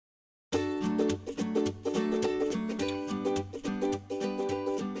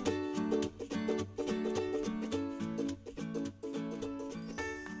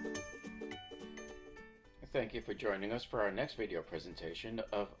Thank you for joining us for our next video presentation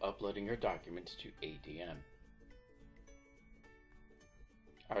of uploading your documents to ADM.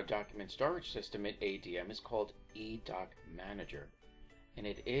 Our document storage system at ADM is called eDoc Manager, and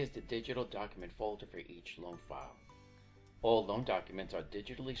it is the digital document folder for each loan file. All loan documents are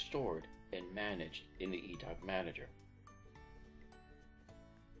digitally stored and managed in the eDoc Manager.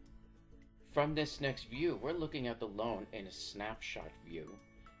 From this next view, we're looking at the loan in a snapshot view,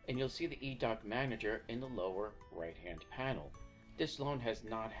 and you'll see the eDoc Manager in the lower right-hand panel. This loan has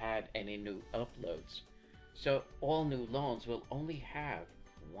not had any new uploads, so all new loans will only have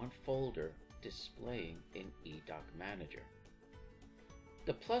one folder displaying in eDoc Manager.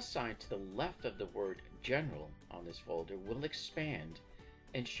 The plus sign to the left of the word General on this folder will expand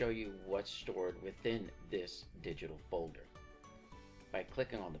and show you what's stored within this digital folder. By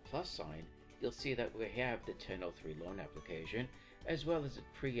clicking on the plus sign, you'll see that we have the 1003 loan application as well as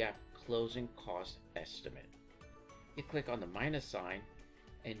a pre-app closing cost estimate. You click on the minus sign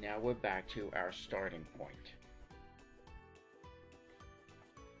and now we're back to our starting point.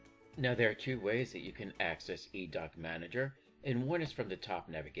 Now there are two ways that you can access eDoc Manager, and one is from the top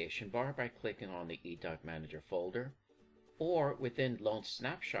navigation bar by clicking on the eDoc Manager folder, or within Loan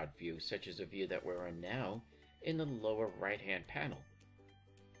Snapshot view, such as the view that we're in now, in the lower right hand panel.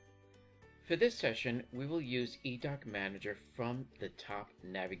 For this session, we will use eDoc Manager from the top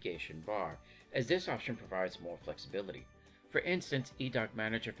navigation bar, as this option provides more flexibility. For instance, eDoc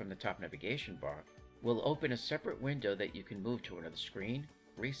Manager from the top navigation bar will open a separate window that you can move to another screen,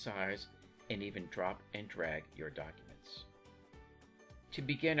 resize, and even drop and drag your documents. To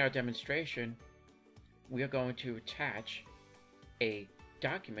begin our demonstration, we are going to attach a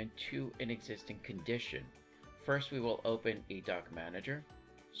document to an existing condition. First, we will open eDoc Manager,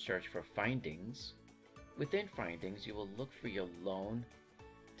 search for Findings. Within Findings, you will look for your loan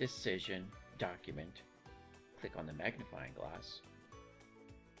decision document. Click on the magnifying glass.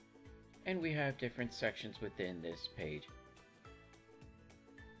 And we have different sections within this page.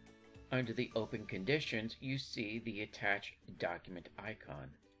 Under the Open Conditions, you see the Attach Document icon.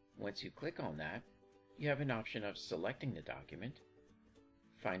 Once you click on that, you have an option of selecting the document,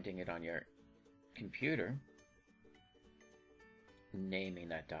 finding it on your computer, naming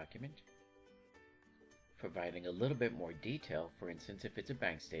that document, providing a little bit more detail, for instance if it's a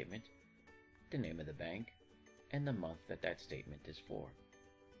bank statement, the name of the bank, and the month that that statement is for.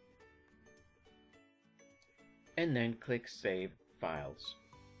 And then click Save Files.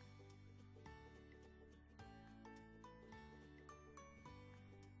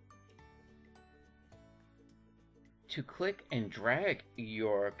 To click and drag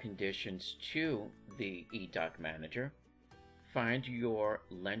your conditions to the eDoc Manager, find your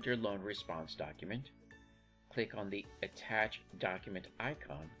lender loan response document, click on the Attach Document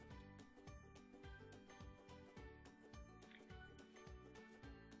icon,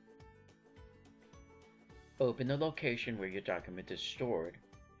 open the location where your document is stored,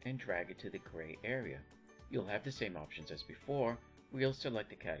 and drag it to the gray area. You'll have the same options as before. We'll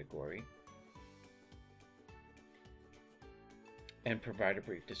select a category and provide a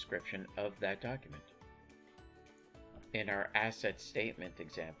brief description of that document. In our asset statement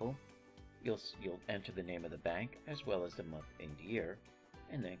example, you'll enter the name of the bank as well as the month and year,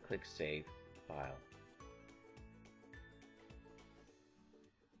 and then click Save File.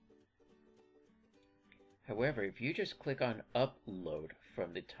 However, if you just click on Upload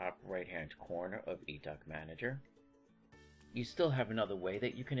from the top right hand corner of eDoc Manager, you still have another way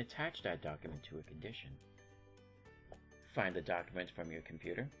that you can attach that document to a condition. Find the document from your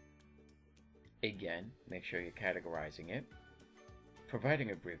computer. Again, make sure you're categorizing it,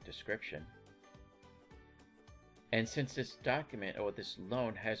 providing a brief description. And since this document or this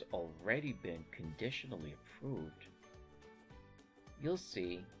loan has already been conditionally approved, you'll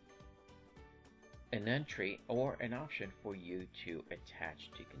see an entry or an option for you to attach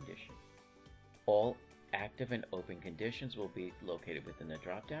to condition. All active and open conditions will be located within the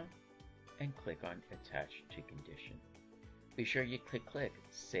drop-down, and click on Attach to Condition. Be sure you click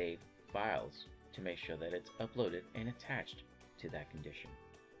Save Files to make sure that it's uploaded and attached to that condition.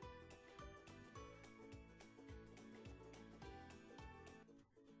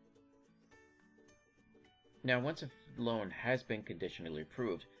 Now, once a loan has been conditionally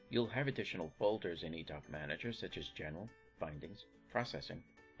approved, you'll have additional folders in eDoc Manager such as General, Findings, Processing,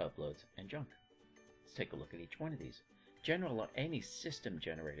 Uploads, and Junk. Let's take a look at each one of these. General are any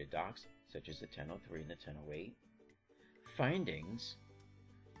system-generated docs, such as the 1003 and the 1008. Findings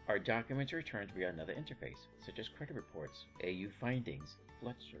are documents returned via another interface, such as credit reports, AU findings,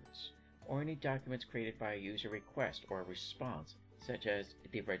 flood certs, or any documents created by a user request or a response, such as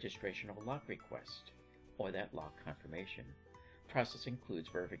the registration of a lock request, or that lock confirmation. Process includes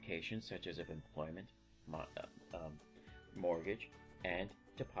verifications such as of employment, mortgage, and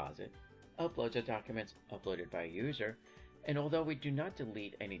deposit, uploads of documents uploaded by a user, and although we do not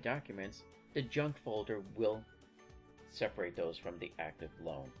delete any documents, the junk folder will separate those from the active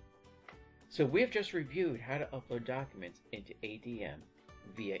loan. So we've just reviewed how to upload documents into ADM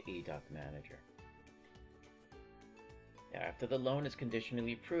via eDocManager. Now, after the loan is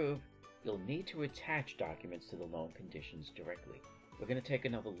conditionally approved, you'll need to attach documents to the loan conditions directly. We're going to take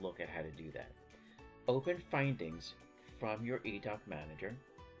another look at how to do that. Open Findings from your eDocManager,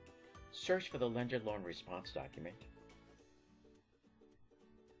 search for the Lender Loan Response document,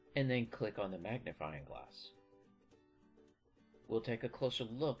 and then click on the magnifying glass. We'll take a closer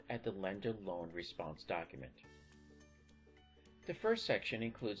look at the Lender Loan Response document. The first section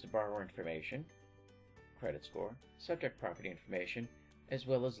includes the borrower information, credit score, subject property information, as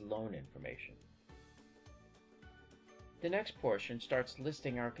well as loan information. The next portion starts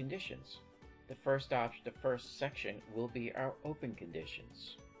listing our conditions. The first section will be our open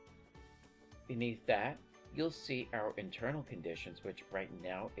conditions. Beneath that, you'll see our internal conditions, which right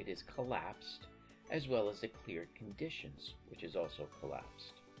now it is collapsed, as well as the cleared conditions, which is also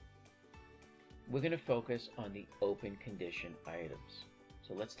collapsed. We're going to focus on the open condition items.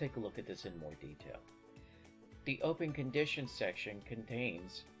 So let's take a look at this in more detail. The open conditions section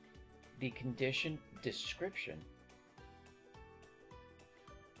contains the condition description,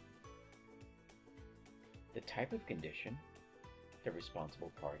 the type of condition, the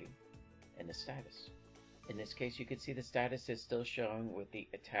responsible party, and the status. In this case, you can see the status is still showing with the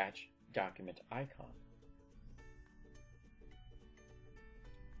attached document icon.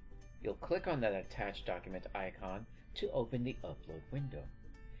 You'll click on that attached document icon to open the upload window.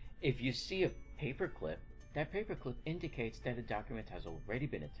 If you see a paperclip, that paperclip indicates that a document has already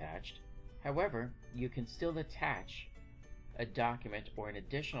been attached. However, you can still attach a document or an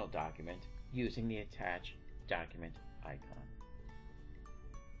additional document using the attached document icon.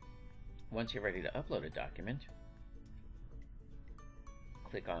 Once you're ready to upload a document,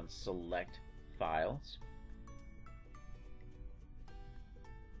 click on Select Files,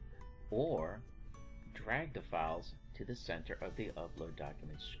 or drag the files to the center of the Upload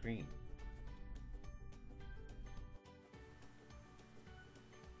Document screen.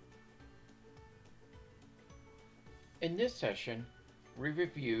 In this session, we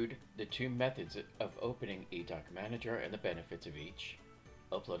reviewed the two methods of opening eDocManager and the benefits of each,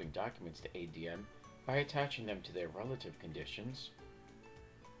 uploading documents to ADM by attaching them to their relative conditions,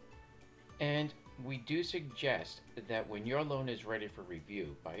 and we do suggest that when your loan is ready for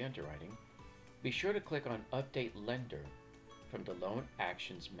review by underwriting, be sure to click on Update Lender from the Loan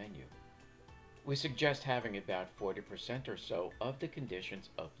Actions menu. We suggest having about 40% or so of the conditions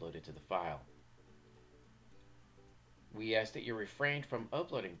uploaded to the file. We ask that you refrain from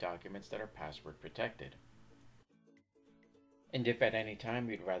uploading documents that are password protected. And if at any time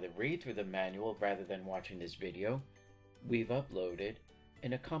you'd rather read through the manual rather than watching this video, we've uploaded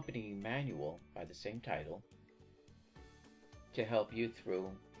an accompanying manual by the same title to help you through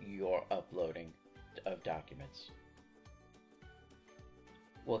your uploading of documents.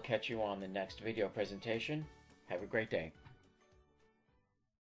 We'll catch you on the next video presentation. Have a great day.